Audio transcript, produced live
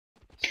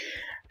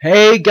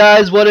Hey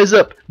guys, what is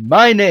up?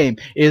 My name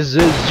is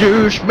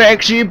Zeus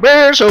Maxi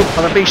Bear, so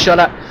I'm a big shot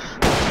at,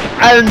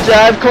 and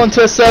I've come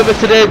to a server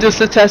today just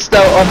to test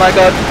out. Oh my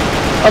god,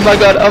 oh my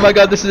god, oh my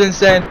god, this is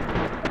insane.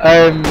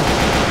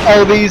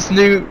 All these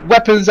new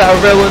weapons that are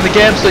available in the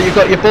game. So you've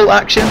got your bolt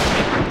action,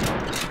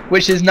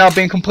 which is now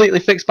being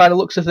completely fixed by the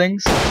looks of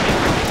things.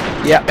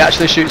 Yeah, it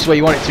actually shoots where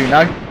you want it to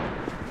now.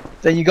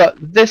 Then you got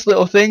this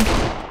little thing.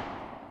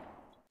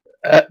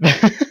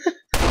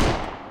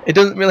 It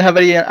doesn't really have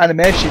any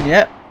animation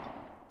yet.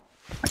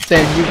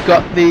 Then you've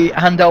got the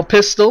handheld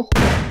pistol,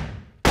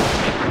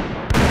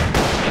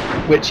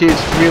 which is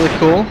really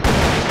cool.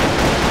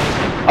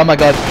 Oh my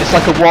god, it's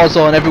like a war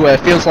zone everywhere.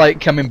 It feels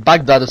like I'm in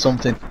Baghdad or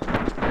something.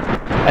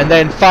 And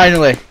then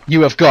finally,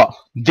 you have got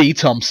the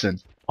Thomson.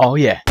 Oh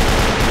yeah.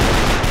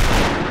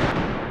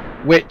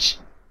 Which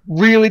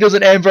really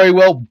doesn't aim very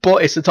well,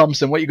 but it's a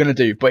Thomson. What are you going to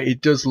do? But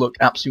it does look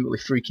absolutely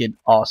freaking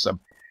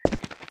awesome.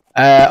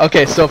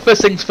 Okay, so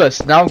first things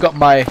first. Now I've got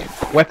my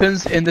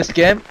weapons in this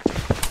game,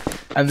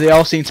 and they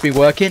all seem to be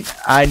working.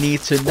 I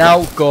need to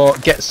now go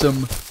get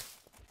some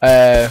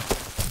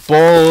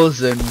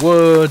boards and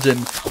wood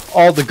and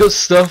all the good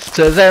stuff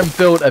to then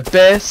build a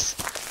base.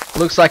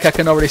 Looks like I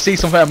can already see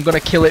something. I'm going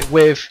to kill it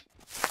with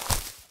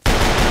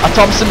a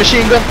Thomson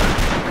machine gun.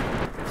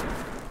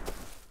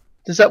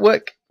 Does that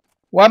work?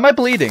 Why am I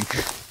bleeding?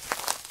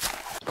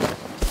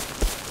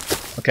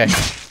 Okay.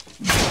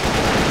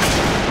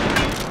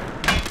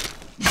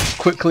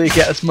 Quickly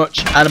get as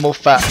much animal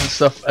fat and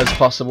stuff as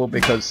possible,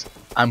 because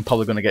I'm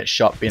probably going to get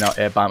shot being out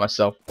here by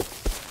myself.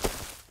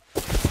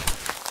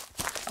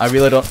 I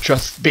really don't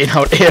trust being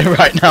out here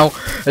right now,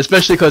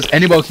 especially because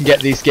anyone can get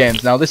these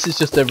games. Now this is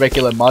just a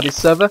regular modded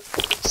server,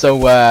 so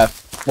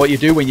what you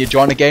do when you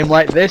join a game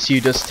like this,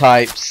 you just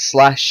type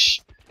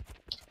slash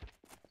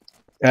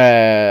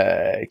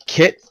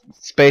kit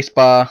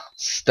spacebar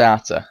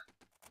starter,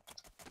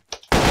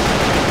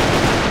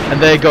 and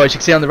there you go. As you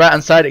can see on the right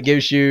hand side, it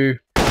gives you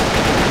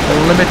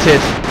unlimited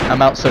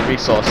amounts of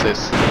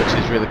resources, which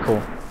is really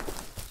cool.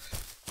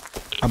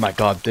 Oh my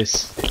god,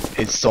 this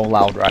is so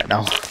loud right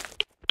now.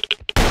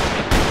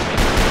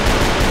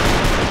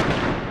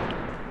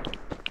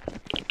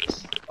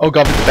 Oh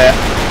god, there's a bear.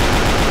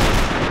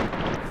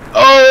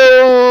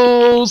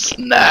 Oh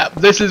snap,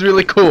 this is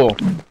really cool.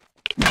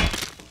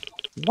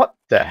 What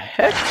the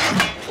heck?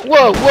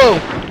 Whoa, whoa.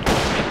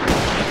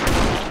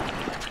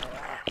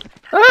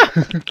 Ah!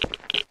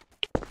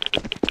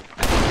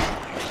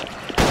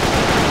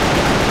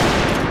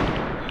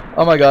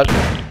 Oh my god.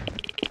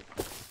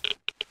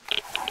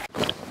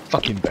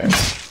 Fucking bears.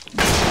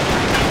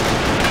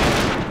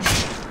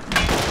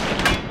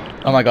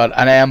 Oh my god,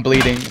 and I am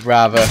bleeding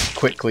rather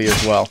quickly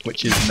as well,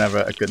 which is never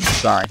a good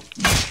sign.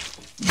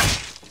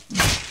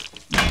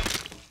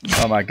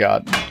 Oh my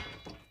god.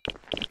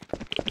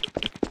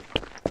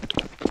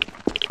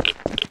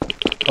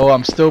 Oh,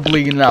 I'm still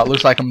bleeding out.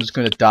 Looks like I'm just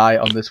gonna die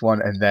on this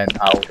one, and then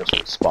I'll just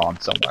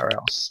respawn somewhere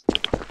else.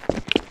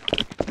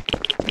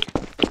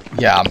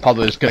 Yeah, I'm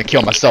probably just gonna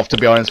kill myself, to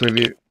be honest with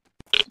you.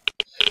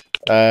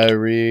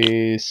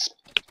 Respawn.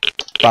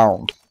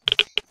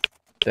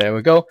 There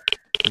we go.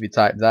 If you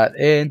type that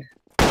in.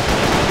 Ooh,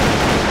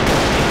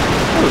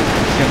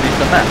 it's gonna be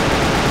the map.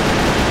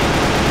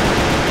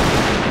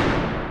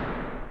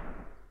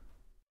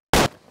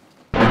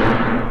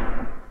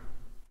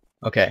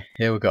 Okay,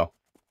 here we go.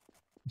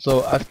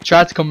 So I've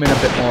tried to come in a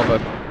bit more of a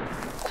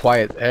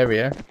quiet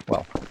area.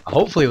 Well,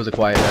 hopefully it was a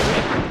quiet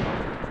area.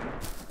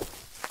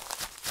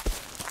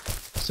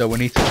 So we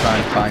need to try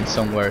and find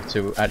somewhere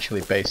to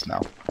actually base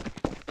now.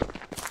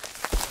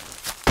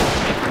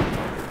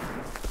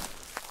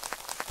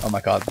 Oh my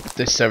god,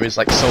 this server is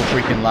like so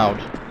freaking loud.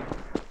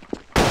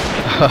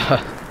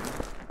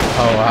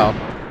 Oh wow.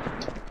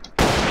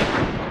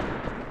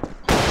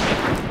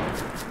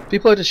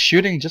 People are just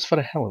shooting just for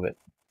the hell of it.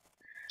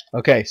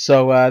 Okay,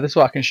 so this is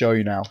what I can show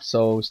you now.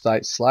 So it's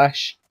like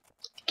slash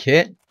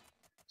kit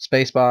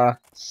spacebar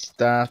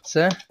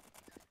starter.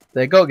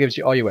 There you go, it gives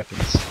you all your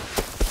weapons.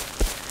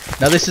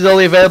 Now this is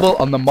only available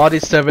on the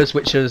modded servers,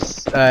 which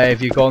is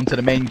if you go into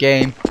the main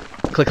game,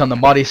 click on the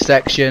modded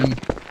section,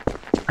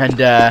 and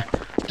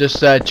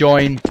just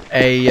join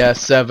a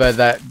server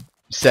that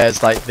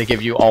says like they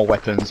give you all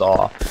weapons,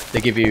 or they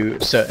give you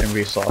certain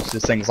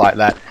resources, things like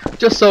that.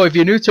 Just so if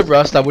you're new to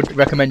Rust, I would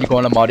recommend you go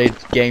on a modded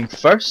game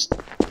first.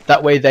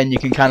 That way then you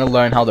can kind of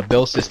learn how the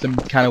build system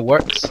kind of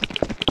works.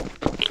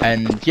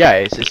 And yeah,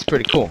 it's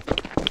pretty cool.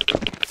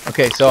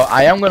 Okay, so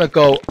I am going to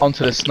go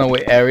onto the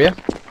snowy area.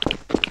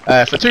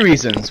 For two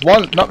reasons.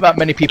 One, not that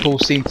many people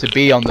seem to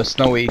be on the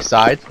snowy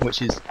side,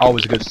 which is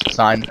always a good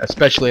sign,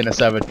 especially in a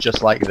server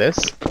just like this.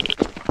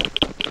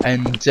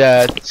 And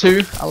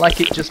two, I like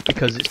it just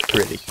because it's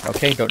pretty.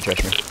 Okay, don't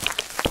judge me.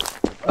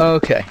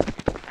 Okay.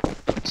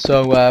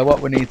 So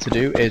what we need to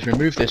do is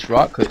remove this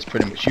rock, because it's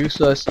pretty much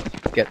useless.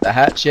 Get the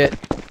hatchet.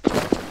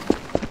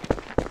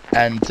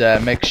 And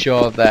make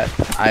sure that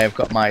I have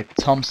got my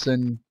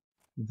Thomson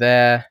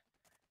there.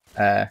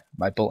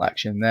 My bolt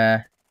action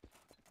there.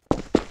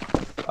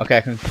 Okay,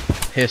 I can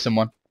hear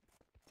someone.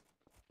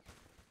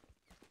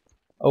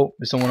 Oh,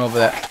 there's someone over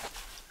there.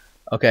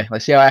 Okay,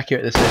 let's see how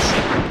accurate this is.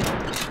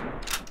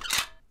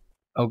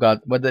 Oh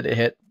god, where did it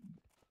hit?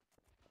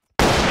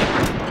 Am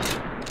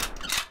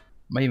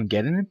I even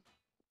getting him?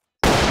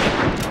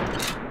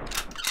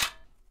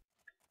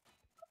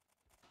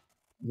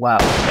 Wow.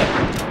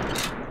 Okay.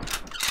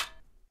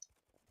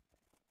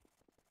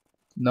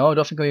 No, I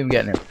don't think I'm even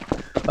getting him.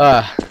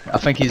 I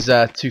think he's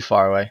too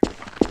far away.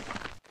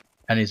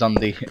 And he's on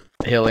the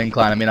hill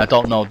incline. I mean, I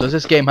don't know. Does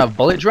this game have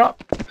bullet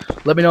drop?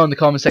 Let me know in the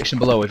comment section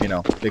below if you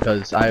know.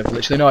 Because I have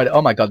literally no idea.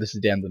 Oh my god, this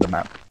is the end of the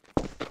map.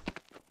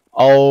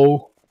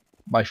 Oh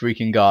my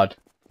freaking god.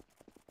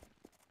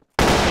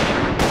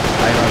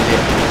 I'm on the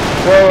end.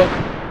 Whoa!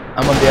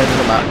 I'm on the end of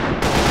the map.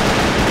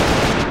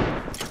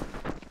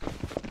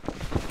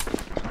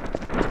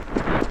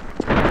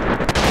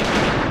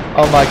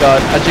 Oh my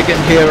god, as you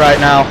can hear right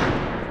now,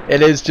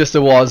 it is just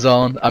a war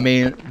zone. I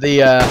mean,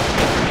 the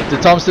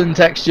Thomson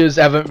textures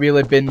haven't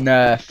really been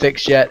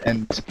fixed yet,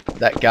 and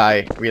that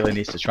guy really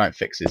needs to try and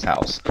fix his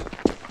house.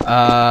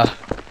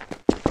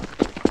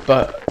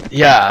 But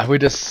yeah, we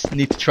just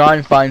need to try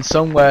and find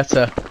somewhere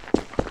to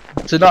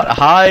not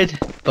hide,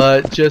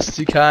 but just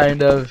to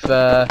kind of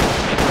oh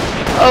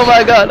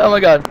my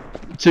god,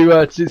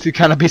 to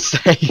kind of be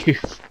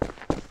safe.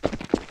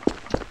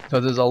 So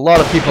there's a lot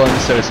of people in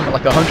this area, something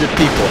like 100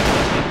 people,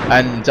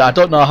 and I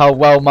don't know how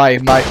well my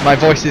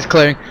voice is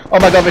clearing. Oh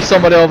my god, there's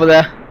somebody over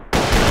there.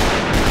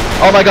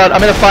 Oh my god,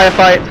 I'm in a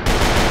firefight.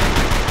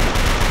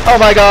 Oh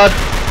my god,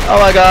 oh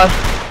my god,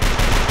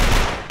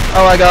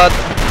 oh my god.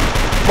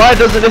 Why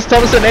doesn't this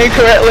Thomson aim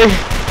correctly?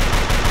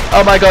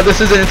 Oh my god,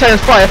 this is an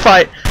intense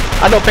firefight.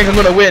 I don't think I'm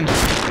gonna win.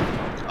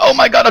 Oh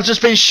my god, I've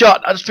just been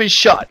shot. I've just been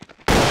shot.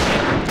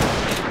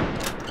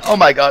 Oh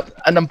my god,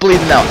 and I'm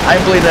bleeding out.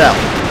 I'm bleeding out.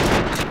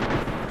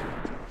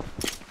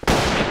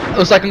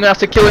 Looks like I'm gonna have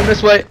to kill him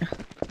this way.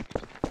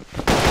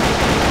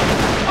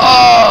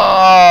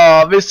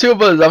 Oh, there's two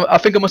of us. I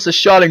think I must have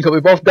shot him because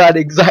we both died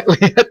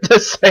exactly at the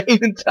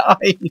same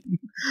time.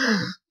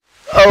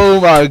 Oh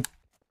my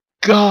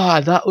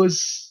god, that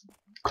was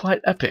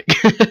quite epic.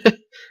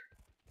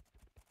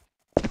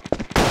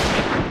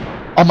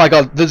 Oh my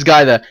god, this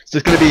guy there. So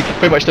it's gonna be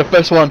pretty much the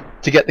first one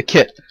to get the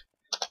kit.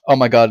 Oh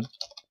my god.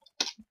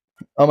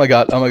 Oh my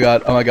god, oh my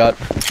god, oh my god.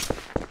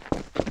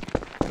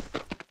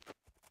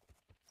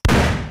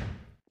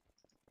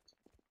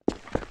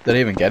 Did I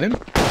even get him?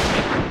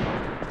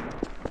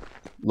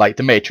 Like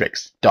the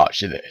Matrix,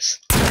 dodge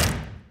this.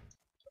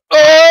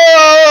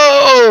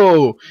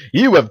 Oh!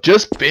 You have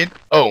just been...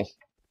 Oh.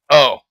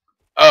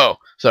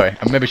 Sorry,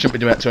 I maybe shouldn't be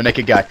doing that to a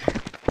naked guy.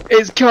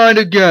 It's kind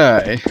of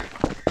gay.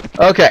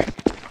 Okay.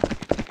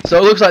 So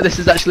it looks like this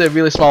is actually a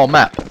really small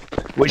map,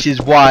 which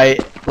is why,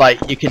 like,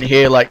 you can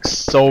hear like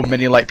so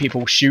many like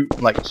people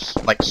shoot, like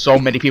so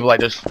many people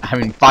like just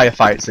having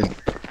firefights and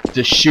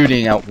just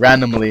shooting out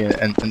randomly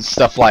and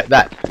stuff like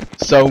that.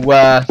 So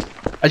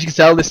as you can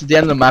tell, this is the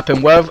end of the map,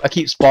 and where I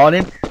keep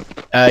spawning,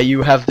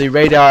 you have the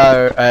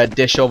radar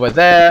dish over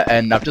there,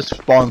 and I've just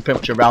spawned pretty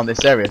much around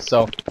this area.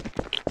 So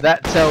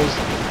that tells